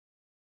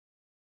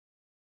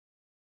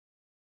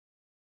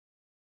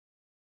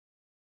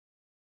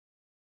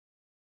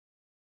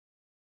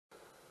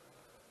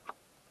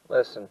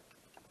Listen,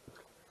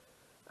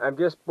 I'm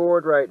just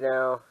bored right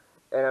now,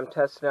 and I'm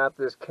testing out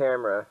this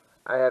camera.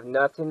 I have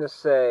nothing to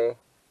say.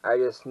 I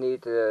just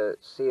need to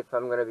see if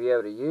I'm going to be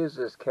able to use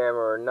this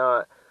camera or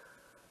not.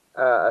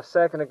 A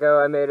second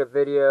ago I made a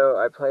video,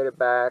 I played it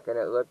back, and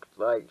it looked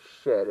like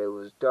shit. It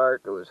was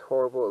dark, it was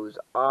horrible, it was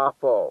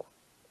awful.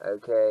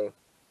 Okay?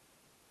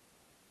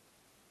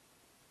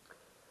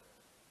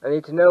 I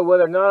need to know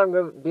whether or not I'm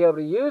going to be able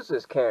to use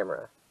this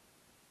camera.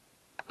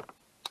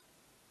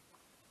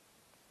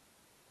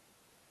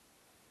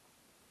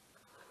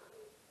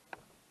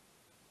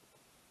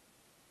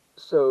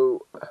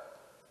 So,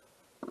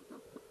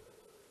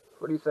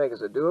 what do you think?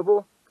 Is it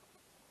doable?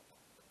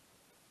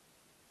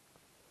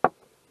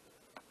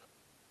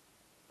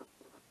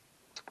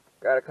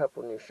 Got a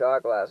couple new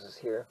shot glasses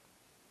here.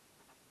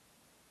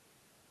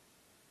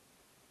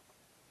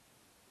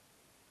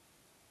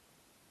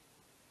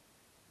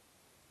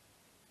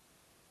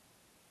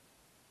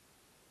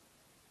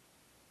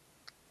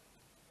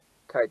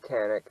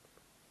 Titanic.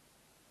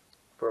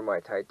 For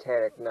my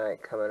Titanic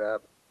night coming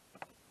up.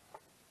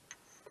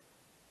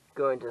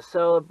 Going to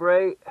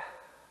celebrate,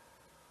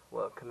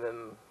 well,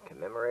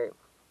 commemorate,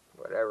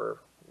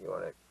 whatever you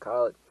want to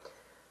call it,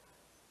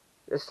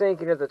 the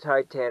sinking of the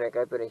Titanic.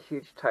 I've been a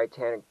huge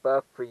Titanic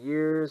buff for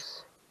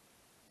years.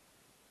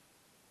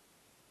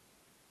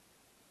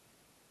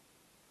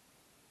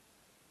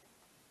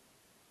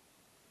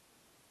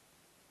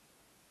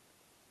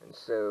 And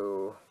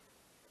so,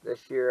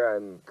 this year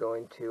I'm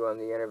going to, on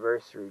the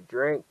anniversary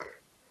drink,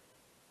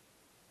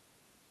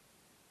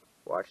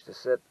 watch the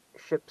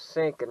ship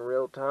sink in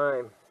real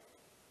time.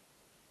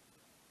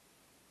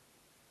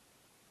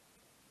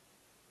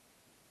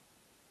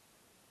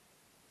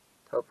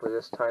 Hopefully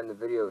this time the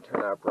video will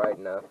turn out bright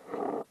enough.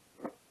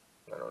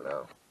 I don't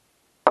know.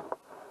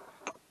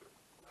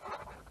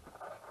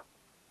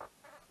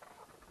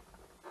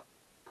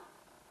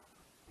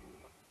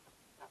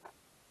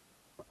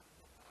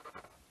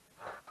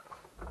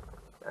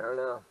 I don't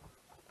know.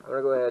 I'm going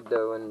to go ahead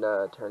though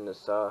and turn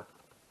this off.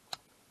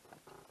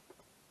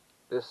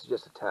 This is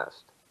just a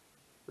test.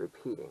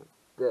 Repeating.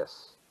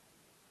 This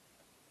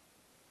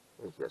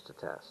is just a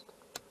test.